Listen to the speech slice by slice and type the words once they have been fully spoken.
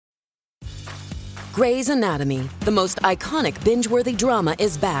Grey's Anatomy, the most iconic binge-worthy drama,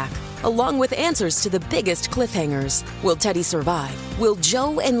 is back, along with answers to the biggest cliffhangers. Will Teddy survive? Will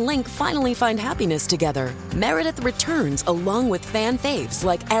Joe and Link finally find happiness together? Meredith returns along with fan faves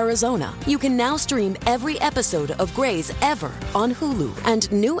like Arizona. You can now stream every episode of Grey's ever on Hulu, and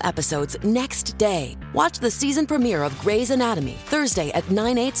new episodes next day. Watch the season premiere of Grey's Anatomy Thursday at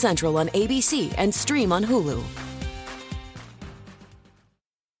 9/8 Central on ABC and stream on Hulu.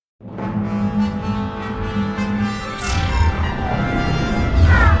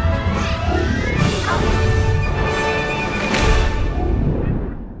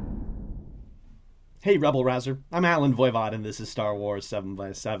 Hey Rebel Rouser, I'm Alan Voivod and this is Star Wars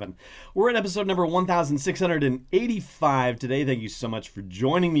 7x7. We're at episode number 1685 today. Thank you so much for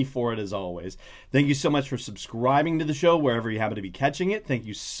joining me for it as always. Thank you so much for subscribing to the show wherever you happen to be catching it. Thank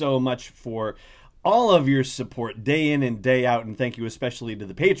you so much for all of your support day in and day out, and thank you especially to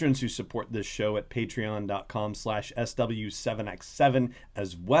the patrons who support this show at patreon.com/SW7x7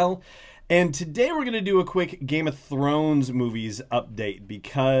 as well. And today we're going to do a quick Game of Thrones movies update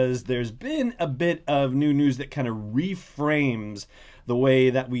because there's been a bit of new news that kind of reframes the way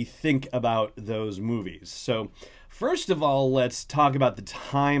that we think about those movies. So first of all, let's talk about the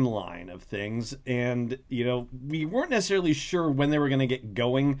timeline of things. And, we weren't necessarily sure when they were going to get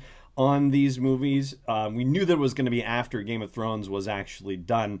going on these movies. We knew that it was going to be after Game of Thrones was actually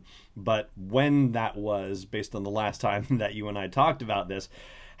done, but when that was, based on the last time that you and I talked about this,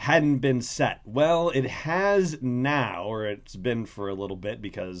 hadn't been set. Well, it has now, or it's been for a little bit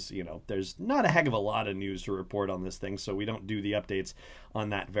because, there's not a heck of a lot of news to report on this thing, so we don't do the updates on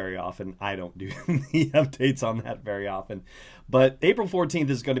that very often. I don't do the updates on that very often. But April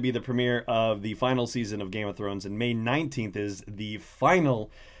 14th is going to be the premiere of the final season of Game of Thrones, and May 19th is the final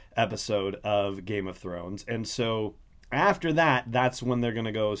episode of Game of Thrones. And so after that, that's when they're going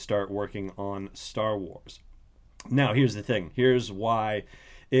to go start working on Star Wars. Now, here's the thing. Here's why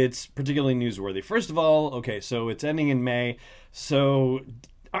it's particularly newsworthy. First of all, okay, so it's ending in May. So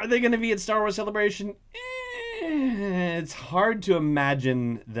are they going to be at Star Wars Celebration? It's hard to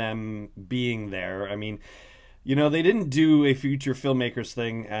imagine them being there. I mean, they didn't do a future filmmakers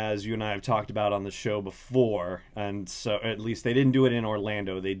thing, as you and I have talked about on the show before. And so at least they didn't do it in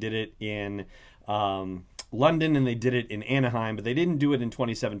Orlando. They did it in London and they did it in Anaheim, but they didn't do it in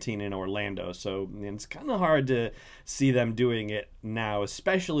 2017 in Orlando. So it's kind of hard to see them doing it now,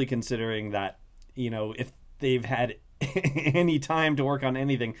 especially considering that, if they've had any time to work on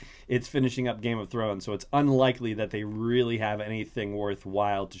anything, it's finishing up Game of Thrones. So it's unlikely that they really have anything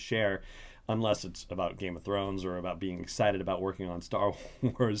worthwhile to share unless it's about Game of Thrones or about being excited about working on Star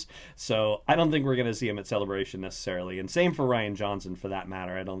Wars. So I don't think we're going to see him at Celebration necessarily. And same for Rian Johnson for that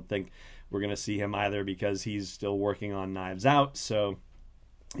matter. I don't think we're going to see him either because he's still working on Knives Out. So,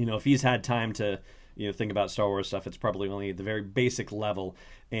 if he's had time to, think about Star Wars stuff, it's probably only at the very basic level.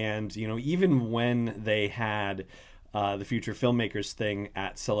 And, even when they had the Future Filmmakers thing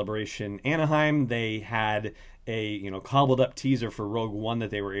at Celebration Anaheim, they had a, cobbled up teaser for Rogue One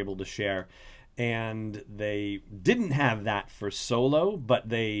that they were able to share. And they didn't have that for Solo, but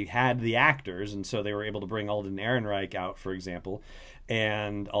they had the actors, and so they were able to bring Alden Ehrenreich out, for example,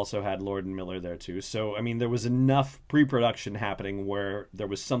 and also had Lord and Miller there too. So, there was enough pre-production happening where there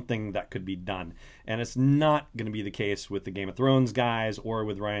was something that could be done. And it's not going to be the case with the Game of Thrones guys or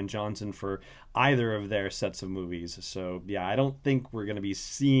with Rian Johnson for either of their sets of movies. So, yeah, I don't think we're going to be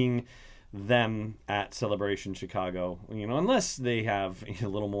seeing them at Celebration Chicago, unless they have a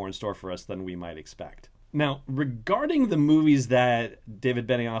little more in store for us than we might expect. Now, regarding the movies that David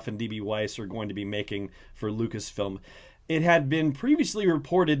Benioff and D.B. Weiss are going to be making for Lucasfilm, it had been previously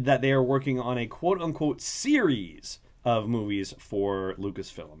reported that they are working on a quote-unquote series of movies for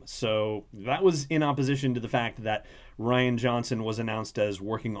Lucasfilm. So that was in opposition to the fact that Rian Johnson was announced as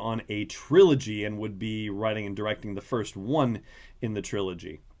working on a trilogy and would be writing and directing the first one in the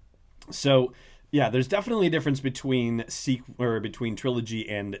trilogy. So, yeah, there's definitely a difference between between trilogy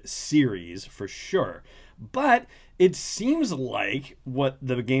and series, for sure. But it seems like what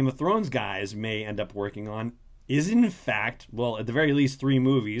the Game of Thrones guys may end up working on is, in fact, well, at the very least 3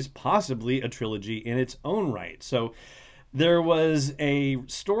 movies, possibly a trilogy in its own right. So there was a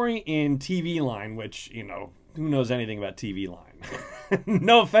story in TV Line, which, who knows anything about TV Line?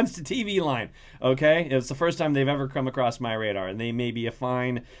 No offense to TV Line, okay? It's the first time they've ever come across my radar, and they may be a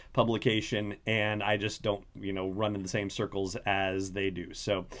fine publication, and I just don't, run in the same circles as they do.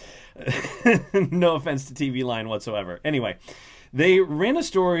 So, no offense to TV Line whatsoever. Anyway, they ran a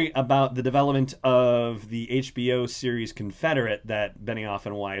story about the development of the HBO series Confederate that Benioff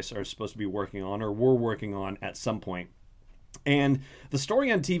and Weiss are supposed to be working on, or were working on at some point. And the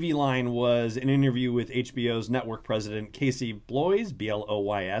story on TV Line was an interview with HBO's network president, Casey Bloys,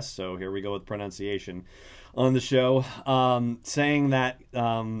 B-L-O-Y-S, so here we go with pronunciation on the show, saying that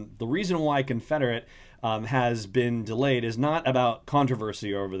the reason why Confederate has been delayed is not about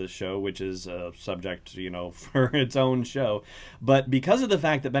controversy over the show, which is a subject, for its own show, but because of the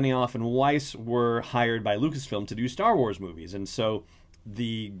fact that Benioff and Weiss were hired by Lucasfilm to do Star Wars movies. And so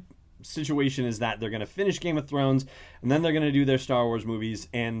the situation is that they're going to finish Game of Thrones, and then they're going to do their Star Wars movies,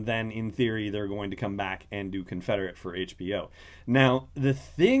 and then in theory they're going to come back and do Confederate for HBO. Now, the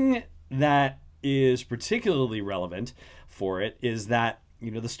thing that is particularly relevant for it is that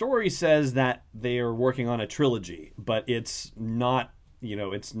the story says that they are working on a trilogy, but it's not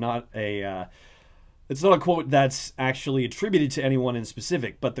a quote that's actually attributed to anyone in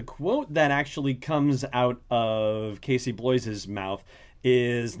specific. But the quote that actually comes out of Casey Bloys' mouth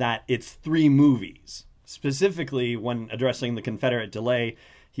is that it's 3 movies. Specifically, when addressing the Confederate delay,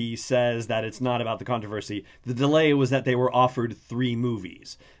 he says that it's not about the controversy. The delay was that they were offered 3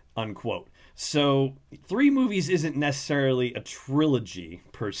 movies, unquote. So 3 movies isn't necessarily a trilogy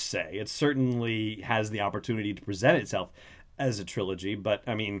per se. It certainly has the opportunity to present itself as a trilogy, but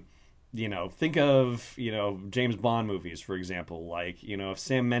I mean, think of, James Bond movies, for example. Like, if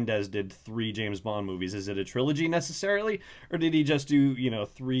Sam Mendes did 3 James Bond movies, is it a trilogy necessarily? Or did he just do,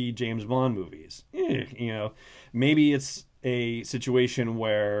 3 James Bond movies? Maybe it's a situation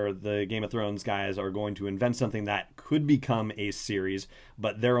where the Game of Thrones guys are going to invent something that could become a series,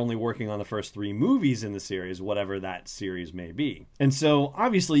 but they're only working on the first 3 movies in the series, whatever that series may be. And so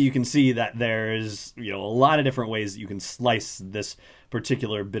obviously you can see that there's, a lot of different ways that you can slice this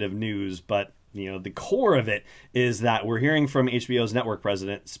particular bit of news, but the core of it is that we're hearing from HBO's network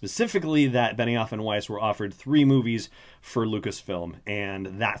president specifically that Benioff and Weiss were offered 3 movies for Lucasfilm,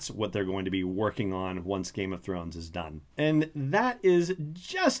 and that's what they're going to be working on once Game of Thrones is done. And that is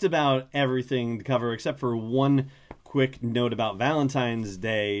just about everything to cover, except for one quick note about Valentine's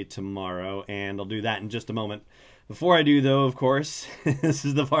Day tomorrow, and I'll do that in just a moment. Before I do, though, of course, this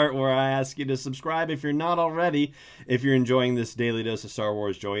is the part where I ask you to subscribe if you're not already, if you're enjoying this daily dose of Star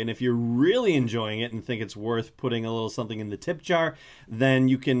Wars joy. And if you're really enjoying it and think it's worth putting a little something in the tip jar, then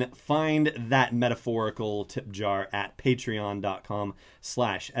you can find that metaphorical tip jar at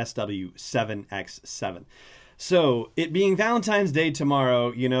patreon.com/SW7X7. So, it being Valentine's Day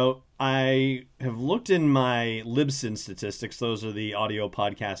tomorrow, I have looked in my Libsyn statistics. Those are the audio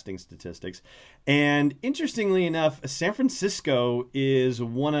podcasting statistics. And interestingly enough, San Francisco is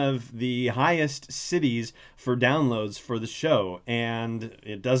one of the highest cities for downloads for the show. And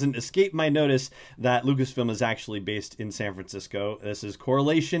it doesn't escape my notice that Lucasfilm is actually based in San Francisco. This is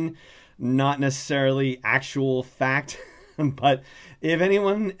correlation, not necessarily actual fact. But if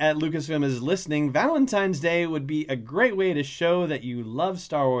anyone at Lucasfilm is listening, Valentine's Day would be a great way to show that you love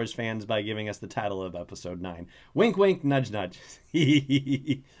Star Wars fans by giving us the title of Episode 9. Wink, wink, nudge, nudge.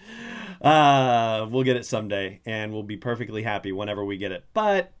 We'll get it someday, and we'll be perfectly happy whenever we get it.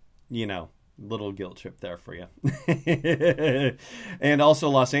 But, little guilt trip there for you. And also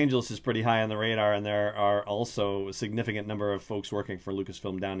Los Angeles is pretty high on the radar, and there are also a significant number of folks working for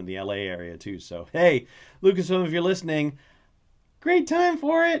Lucasfilm down in the LA area too. So hey, Lucasfilm, if you're listening, great time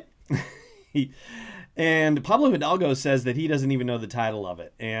for it. And Pablo Hidalgo says that he doesn't even know the title of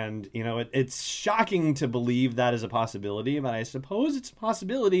it. And, it's shocking to believe that is a possibility, but I suppose it's a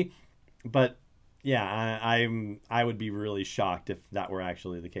possibility. But yeah, I would be really shocked if that were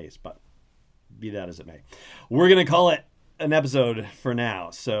actually the case, but be that as it may. We're going to call it an episode for now.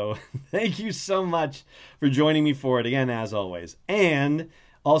 So thank you so much for joining me for it again, as always. And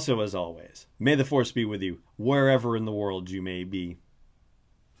also, as always, may the Force be with you wherever in the world you may be.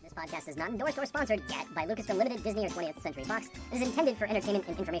 This podcast is not endorsed or sponsored yet by Lucasfilm Limited, Disney, or 20th Century Fox. It is intended for entertainment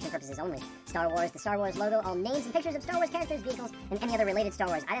and information purposes only. Star Wars, the Star Wars logo, all names and pictures of Star Wars characters, vehicles, and any other related Star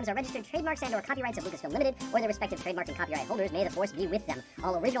Wars items are registered trademarks and/or copyrights of Lucasfilm Limited or their respective trademark and copyright holders. May the Force be with them.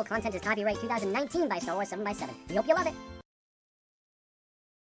 All original content is copyright 2019 by Star Wars 7x7. We hope you love it.